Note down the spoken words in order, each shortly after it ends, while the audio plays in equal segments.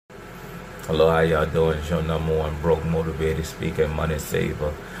Hello, how y'all doing? It's your number one broke motivated speaker, money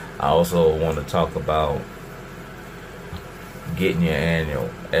saver. I also want to talk about getting your annual.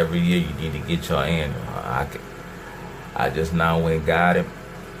 Every year you need to get your annual. I just now went and got it,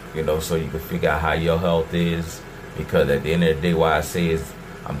 so you can figure out how your health is. Because at the end of the day, why I say is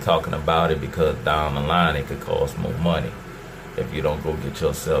I'm talking about it because down the line it could cost more money if you don't go get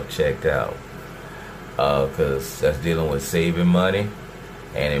yourself checked out. Because that's dealing with saving money,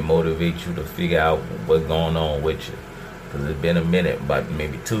 and it motivates you to figure out what's going on with you. Because it's been a minute, but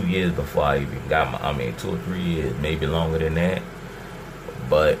maybe 2 years before I even got 2 or 3 years, maybe longer than that.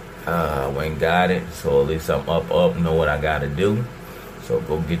 But I went and got it, so at least I'm up, know what I got to do. So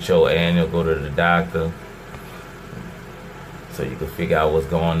go get your annual, go to the doctor, so you can figure out what's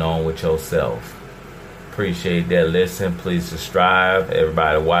going on with yourself. Appreciate that. Listen, please subscribe.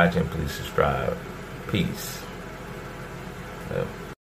 Everybody watching, please subscribe. Peace.